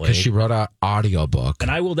recently. Because she wrote an audiobook. And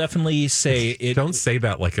I will definitely say it. Don't say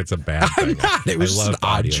that like it's a bad thing. I'm not. It was just an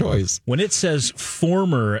odd choice. When it says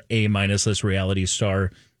former A-list reality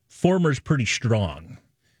star, former's pretty strong.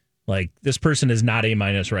 Like, this person is not A-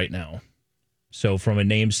 right now. So from a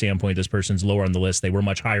name standpoint, this person's lower on the list. They were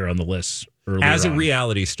much higher on the list earlier As a on.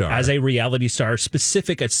 reality star. As a reality star, a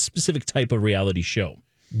specific type of reality show.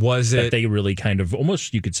 Was it? That they really kind of,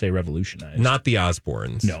 almost you could say, revolutionized. Not the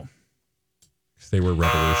Osbournes. No. They were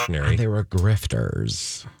revolutionary. They were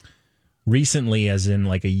grifters. Recently, as in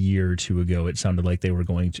like a year or two ago, it sounded like they were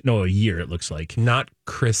going to... No, a year it looks like. Not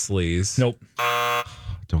Chrisleys. Nope.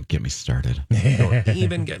 Don't get me started. Don't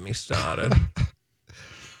even get me started.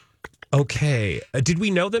 Okay. Did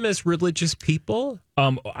we know them as religious people?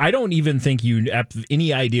 I don't even think you have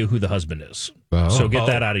any idea who the husband is. Oh. So get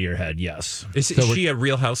that out of your head, yes. Is she a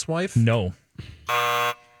real housewife? No.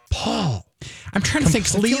 Paul. I'm trying to think.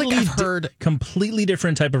 'Cause I feel like I've heard completely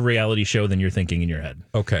different type of reality show than you're thinking in your head.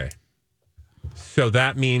 Okay. So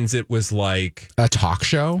that means it was like a talk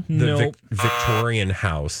show? The Victorian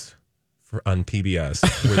house on PBS,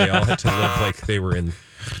 where they all had to live like they were in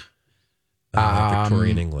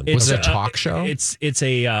Victorian England. Was it a talk show? It's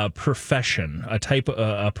a profession, a type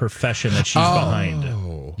a profession that she's behind.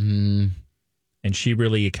 And she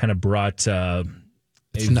really kind of brought a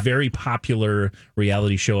very popular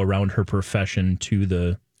reality show around her profession to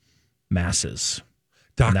the masses.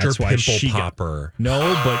 Dr. Pimple Popper.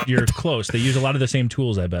 No, but you're close. They use a lot of the same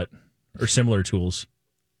tools, I bet, or similar tools.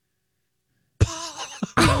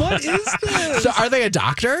 What is this? So are they a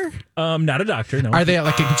doctor? Not a doctor, no. Are they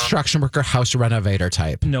like a construction worker, house renovator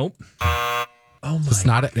type? Nope. Oh my! It's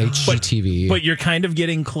not an HGTV. But you're kind of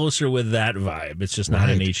getting closer with that vibe. It's just not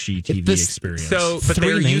an HGTV experience. So, but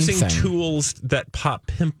they're using tools that pop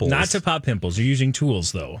pimples. Not to pop pimples. You're using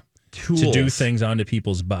tools, though. To do things onto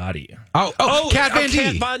people's body. Kat Von D.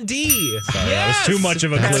 Kat Von D. Sorry, that was too much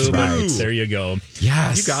of a clue. But there you go.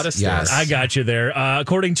 Yes. You got us there. I got you there.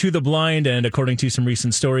 According to The Blind and according to some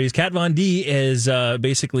recent stories, Kat Von D has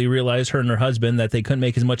basically realized, her and her husband, that they couldn't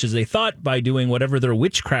make as much as they thought by doing whatever their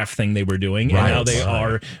witchcraft thing they were doing. Right. And now they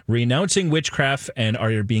are renouncing witchcraft and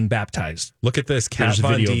are being baptized. Look at this. Kat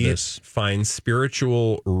Von D finds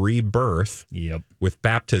spiritual rebirth with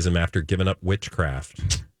baptism after giving up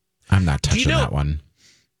witchcraft. I'm not touching that one.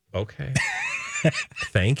 Okay.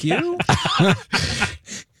 Thank you.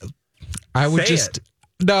 I would Say just it.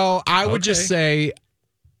 no. I would just say,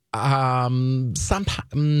 no,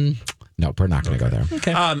 we're not going to go there.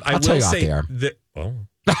 Okay. I I'll will tell you off say the air.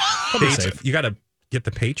 You got to get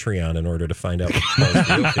the Patreon in order to find out those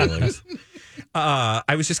real feelings.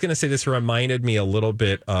 I was just going to say this reminded me a little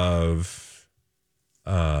bit of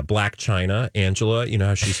Black China, Angela. You know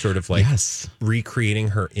how she's sort of like recreating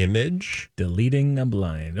her image, deleting a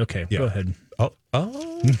blind. Okay, go ahead. Oh,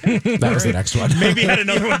 that was the next one. Maybe had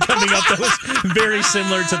another one coming up that was very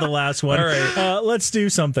similar to the last one. All right, let's do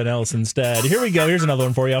something else instead. Here we go. Here's another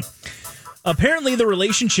one for you. Apparently, the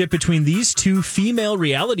relationship between these two female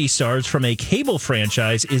reality stars from a cable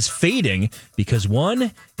franchise is fading because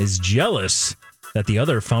one is jealous that the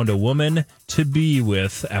other found a woman to be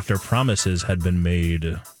with after promises had been made.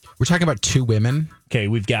 We're talking about two women. Okay,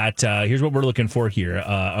 we've got, here's what we're looking for here.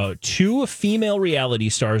 Two female reality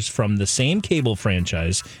stars from the same cable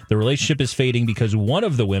franchise. The relationship is fading because one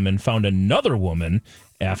of the women found another woman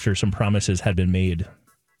after some promises had been made.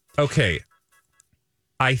 Okay.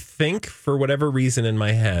 I think for whatever reason in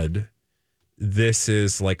my head, this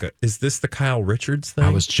is is this the Kyle Richards thing?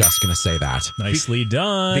 I was just going to say that. Nicely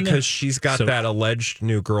done. Because she's got that alleged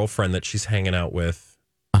new girlfriend that she's hanging out with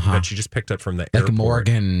that she just picked up from the airport.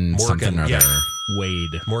 Morgan something or other.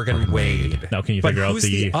 Wade. Morgan Wade. Now can you figure out who's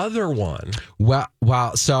the other one?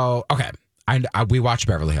 Well, so, okay. We watch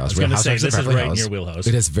Beverly Hills. I was going to say, this is right in your wheelhouse.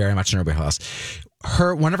 It is very much in her wheelhouse.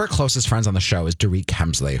 One of her closest friends on the show is Dorit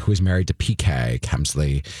Kemsley, who is married to PK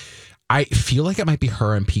Kemsley. I feel like it might be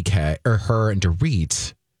her and PK, or her and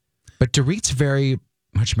Dorit, but Dorit's very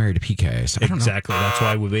much married to PK. So I don't know. That's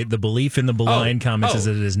why the belief in the blind comments is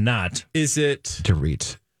that it is not. Is it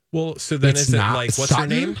Dorit? Well, so then it's is not, it like, what's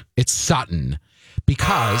Sutton? her name? It's Sutton.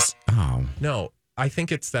 Because, no, I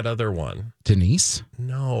think it's that other one. Denise?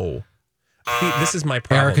 No. See, this is my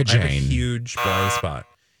problem. Erica Jane. I have a huge blind spot.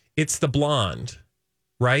 It's the blonde,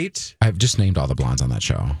 right? I've just named all the blondes on that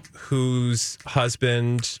show. Whose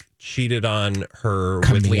husband cheated on her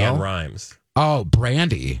Camille? with Leanne Rimes. Oh,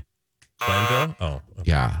 Brandy. Glanville? Oh. Okay.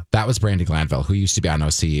 Yeah, that was Brandy Glanville, who used to be on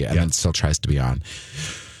OC and then still tries to be on.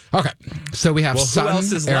 Okay, so we have Sutton,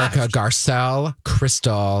 Erica, left? Garcelle,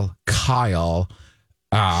 Crystal, Kyle,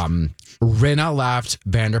 Rinna left,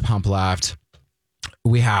 Vanderpump left.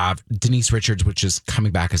 We have Denise Richards, which is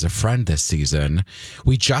coming back as a friend this season.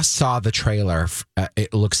 We just saw the trailer.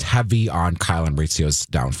 It looks heavy on Kyle and Maurizio's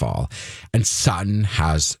downfall. And Sutton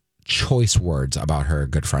has choice words about her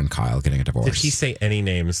good friend Kyle getting a divorce. Did he say any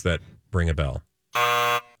names that ring a bell?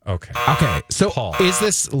 Okay. Okay, so Paul. Is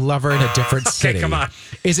this lover in a different city? Come on.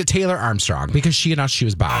 Is it Taylor Armstrong? Because she announced she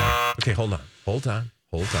was bi. Okay, hold on.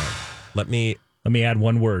 Let me add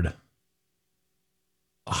one word.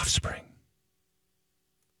 Offspring.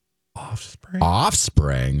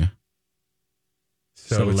 Offspring?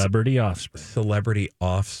 Celebrity Offspring. Celebrity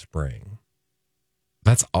Offspring.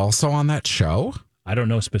 That's also on that show? I don't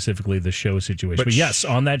know specifically the show situation, but yes,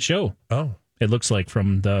 on that show. Oh. It looks like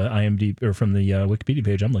from the IMDb or from the Wikipedia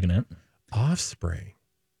page I'm looking at. Offspring.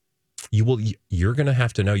 You're going to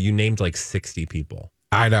have to know. You named like 60 people.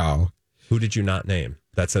 I know. Who did you not name?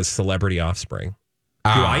 That says Celebrity Offspring. Do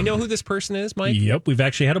I know who this person is, Mike? Yep, we've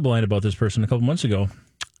actually had a blind about this person a couple months ago.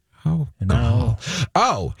 Oh, and now,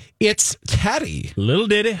 it's Teddy. Little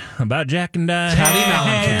ditty about Jack and Diane.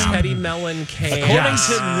 Teddy Mellencamp. According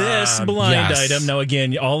to this blind item, now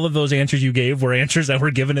again, all of those answers you gave were answers that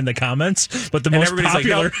were given in the comments, but the most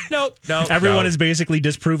popular, like, nope, everyone is basically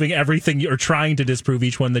disproving everything or trying to disprove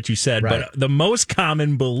each one that you said. Right. But the most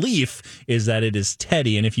common belief is that it is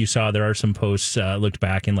Teddy. And if you saw, there are some posts looked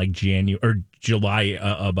back in like January or July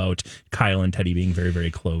about Kyle and Teddy being very,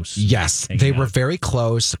 very close. Yes, they were very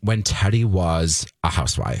close when Teddy was a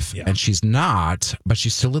housewife. Yeah. And she's not, but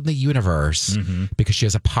she's still in the universe because she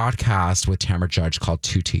has a podcast with Tamara Judge called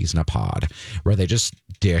Two Teas in a Pod, where they just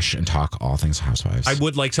dish and talk all things housewives. I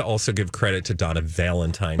would like to also give credit to Donna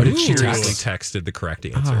Valentine, What who did she seriously text? texted the correct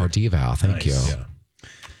answer. Oh, D-Val, thank you. Yeah.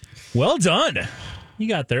 Well done. You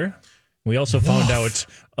got there. We also found out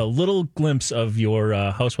a little glimpse of your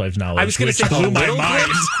housewives knowledge. I was going to say, blew my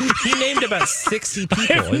mind. He named about 60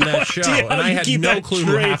 people in that show, and I had no clue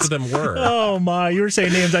who half of them were. Oh, my. You were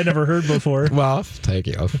saying names I'd never heard before. Well, thank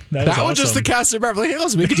you. That was just the cast of Beverly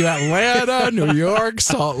Hills. We could do Atlanta, New York,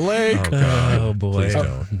 Salt Lake. Oh, God. Oh, boy. Please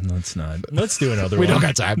don't. Let's not. Let's do another We one. don't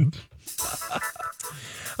got time.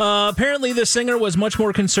 Apparently, the singer was much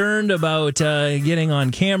more concerned about getting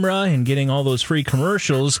on camera and getting all those free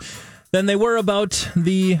commercials than they were about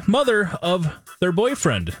the mother of their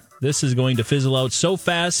boyfriend. This is going to fizzle out so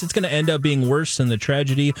fast, it's going to end up being worse than the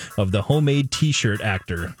tragedy of the homemade T-shirt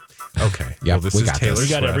actor. Okay. Yeah, well, this we is got Taylor this. We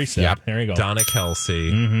got Swift, every step. There you go. Donna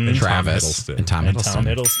Kelce, And Travis. Tom Hiddleston. And Tom Hiddleston. Tom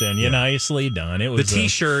Hiddleston. You nicely done. It was The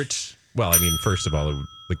T-shirt, well, I mean, first of all,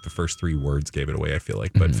 like the first three words gave it away, I feel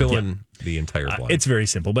like. But fill in the entire blind. It's very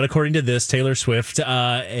simple. But according to this, Taylor Swift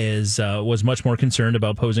was much more concerned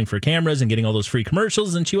about posing for cameras and getting all those free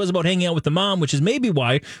commercials than she was about hanging out with the mom, which is maybe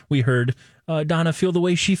why we heard Donna feel the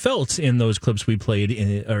way she felt in those clips we played,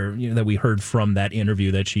 that we heard from that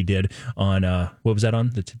interview that she did on, what was that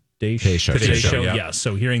on? The Today Show. Today Show, Yeah. yeah.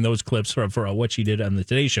 So hearing those clips for what she did on the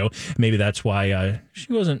Today Show, maybe that's why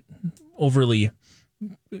she wasn't overly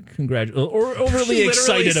overly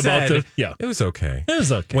excited about the. Yeah, it was okay. It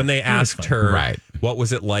was okay. When they asked her, Right. what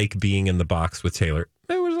was it like being in the box with Taylor?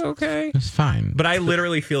 It was okay. It's fine. But I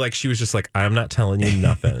literally feel like she was just like, I'm not telling you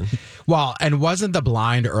nothing. Well, and wasn't the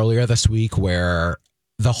blind earlier this week where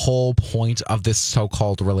the whole point of this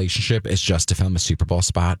so-called relationship is just to film a Super Bowl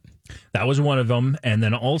spot? That was one of them. And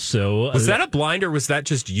then also... Was that a blind or was that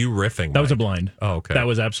just you riffing? That was a blind. Oh, okay. That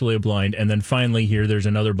was absolutely a blind. And then finally here, there's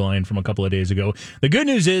another blind from a couple of days ago. The good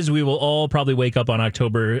news is we will all probably wake up on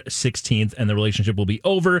October 16th and the relationship will be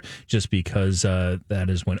over just because that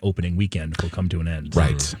is when opening weekend will come to an end.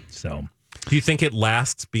 Right. So... Do you think it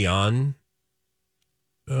lasts beyond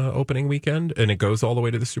opening weekend and it goes all the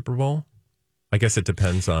way to the Super Bowl? I guess it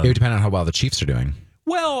depends on... It would depend on how well the Chiefs are doing.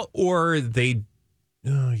 Well, or they...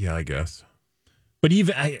 yeah, I guess. But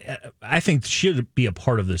even I think should be a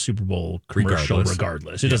part of the Super Bowl commercial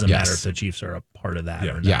regardless. It doesn't matter if the Chiefs are a part of that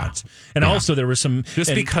or not. Yeah. And also there was some...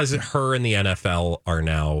 because her and the NFL are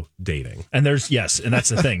now dating. And and that's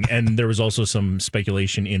the thing. And there was also some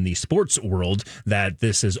speculation in the sports world that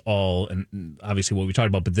this is all, and obviously what we talked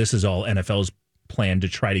about, but this is all NFL's plan to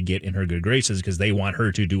try to get in her good graces because they want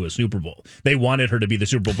her to do a Super Bowl. They wanted her to be the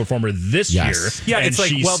Super Bowl performer this year. Yeah, and it's like,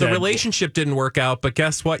 she well, said, the relationship didn't work out, but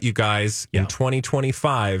guess what, you guys? In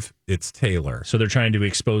 2025, it's Taylor. So they're trying to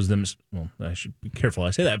expose them. Well, I should be careful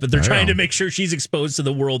I say that, but they're trying to make sure she's exposed to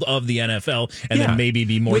the world of the NFL and then maybe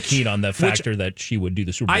be more keen on the factor that she would do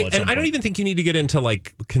the Super Bowl. I don't even think you need to get into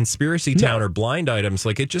like conspiracy town or blind items.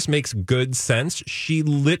 Like, it just makes good sense. She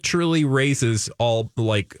literally raises all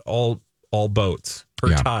boats.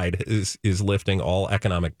 Her tide is lifting all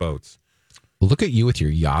economic boats. Look at you with your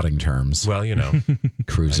yachting terms. Well, you know,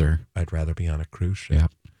 cruiser. I'd rather be on a cruise ship.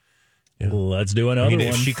 Yep. Yeah. Let's do another one.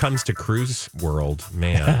 If she comes to Cruise World,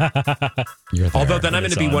 man. You're there. Although then I'm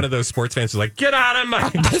going to be one of those sports fans who's like, get out of my...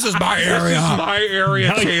 This is my area. This is my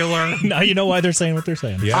area, Taylor. Now you know why they're saying what they're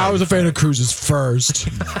saying. Yeah, I was a fan of cruises first.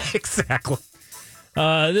 Exactly.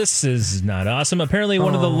 This is not awesome. Apparently,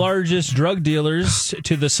 one of the largest drug dealers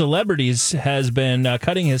to the celebrities has been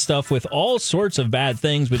cutting his stuff with all sorts of bad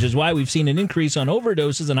things, which is why we've seen an increase on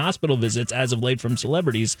overdoses and hospital visits as of late from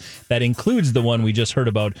celebrities. That includes the one we just heard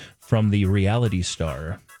about from the reality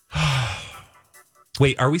star.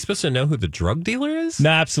 Wait, are we supposed to know who the drug dealer is?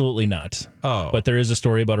 No, absolutely not. Oh. But there is a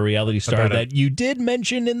story about a reality star that you did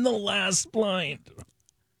mention in the last blind.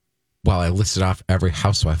 Well, I listed off every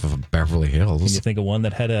housewife of Beverly Hills. Can you think of one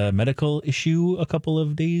that had a medical issue a couple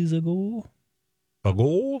of days ago?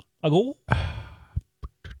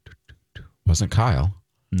 Wasn't Kyle?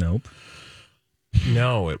 Nope.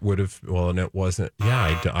 No, it would have. Well, and it wasn't.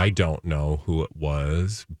 Yeah, I don't know who it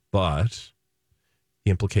was, but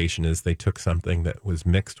the implication is they took something that was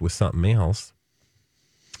mixed with something else.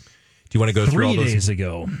 Do you want to go through all those? 3 days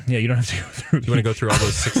ago. Yeah, you don't have to go through. Do you want to go through all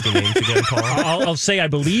those 60 names again, Paul? I'll say, I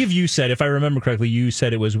believe you said, if I remember correctly, you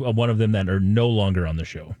said it was one of them that are no longer on the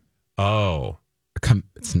show. Oh.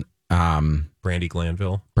 It's Brandy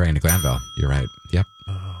Glanville. Brandy Glanville. You're right. Yep.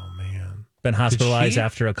 Oh, man. Been hospitalized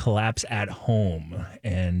after a collapse at home.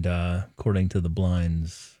 And according to the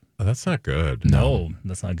blinds. Oh, that's not good. No,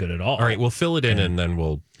 that's not good at all. All right, we'll fill it in and then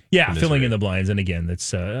we'll... Yeah, filling in the blinds. And again,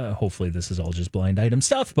 that's hopefully this is all just blind item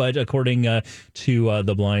stuff. But according to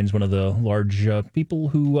the blinds, one of the large people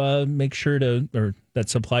who make sure that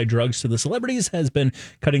supply drugs to the celebrities has been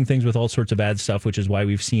cutting things with all sorts of bad stuff, which is why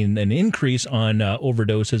we've seen an increase on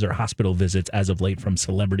overdoses or hospital visits as of late from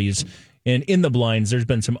celebrities. And in the blinds, there's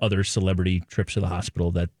been some other celebrity trips to the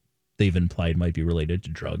hospital that they've implied might be related to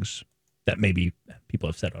drugs that maybe people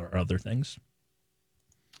have said are other things.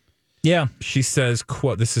 Yeah. She says,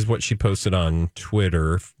 quote, this is what she posted on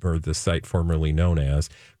Twitter, or the site formerly known as,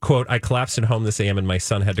 quote, I collapsed at home this AM and my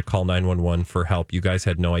son had to call 911 for help. You guys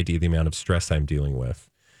had no idea the amount of stress I'm dealing with.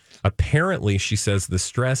 Apparently, she says the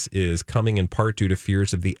stress is coming in part due to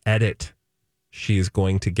fears of the edit she is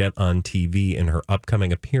going to get on TV in her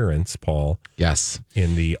upcoming appearance, Paul. Yes.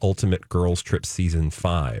 In the Ultimate Girls Trip Season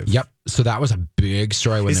 5. Yep. So that was a big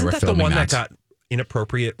story when they were filming that. Isn't that the one that got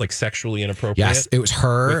inappropriate, like sexually inappropriate? Yes, it was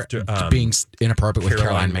her being inappropriate with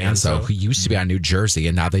Caroline Manzo, who used to be on New Jersey,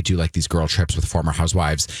 and now they do like these girl trips with former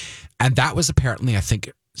housewives. And that was apparently, I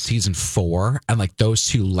think, season 4, and like those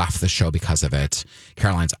two left the show because of it.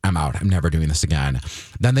 Caroline's, I'm out. I'm never doing this again.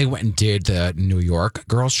 Then they went and did the New York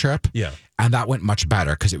girls trip. Yeah. And that went much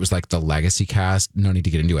better because it was like the legacy cast. No need to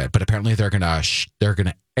get into it. But apparently they're gonna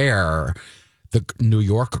air the New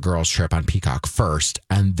York girls trip on Peacock first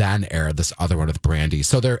and then air this other one with Brandy.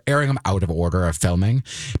 So they're airing them out of order of filming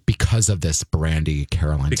because of this Brandy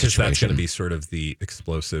Caroline because situation. That's going to be sort of the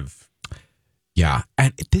explosive. Yeah.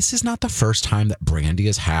 And this is not the first time that Brandy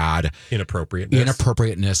has had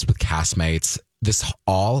inappropriateness with castmates. This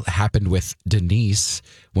all happened with Denise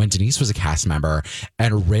when Denise was a cast member,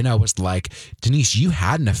 and Rinna was like, Denise, you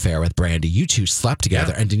had an affair with Brandy. You two slept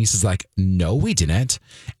together. Yeah. And Denise is like, no, we didn't.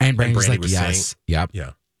 And Brandy was like, yes. Saying, yep.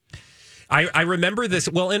 Yeah. I remember this.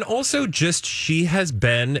 Well, and also just she has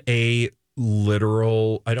been a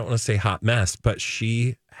literal, I don't want to say hot mess, but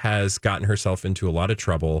she has gotten herself into a lot of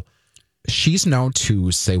trouble. She's known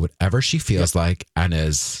to say whatever she feels like and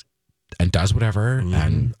does whatever.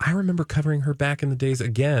 And I remember covering her back in the days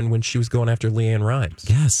again when she was going after Leanne Rimes.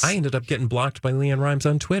 Yes. I ended up getting blocked by Leanne Rimes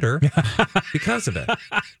on Twitter because of it.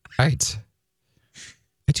 Right.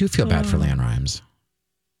 I do feel bad for Leanne Rimes.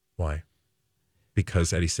 Why?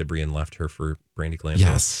 Because Eddie Cibrian left her for Brandy Glanville.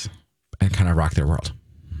 Yes. And kind of rocked their world.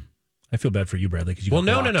 I feel bad for you, Bradley, because you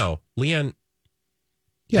no. Leanne.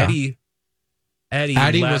 Yeah. Eddie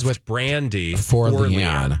left was with Brandy for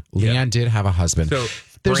Leanne. Leanne did have a husband. So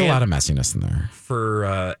there's a lot of messiness in there.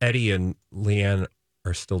 For Eddie and Leanne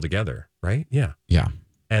are still together, right? Yeah. Yeah.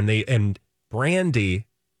 And Brandy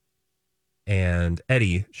and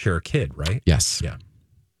Eddie share a kid, right? Yes. Yeah.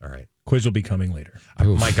 All right. Quiz will be coming later.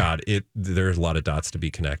 My God, there's a lot of dots to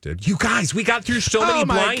be connected. You guys, we got through so many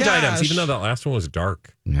blind items, even though that last one was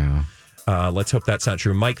dark. Yeah. Let's hope that's not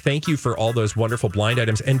true. Mike, thank you for all those wonderful blind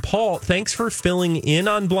items. And Paul, thanks for filling in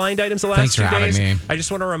on blind items the last 2 days. Me. I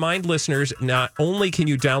just want to remind listeners, not only can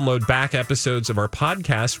you download back episodes of our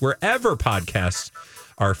podcast wherever podcasts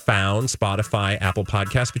are found, Spotify, Apple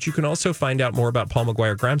Podcasts, but you can also find out more about Paul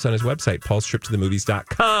McGuire Grimes on his website,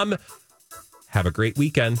 paulstriptothemovies.com. Have a great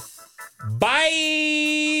weekend. Bye!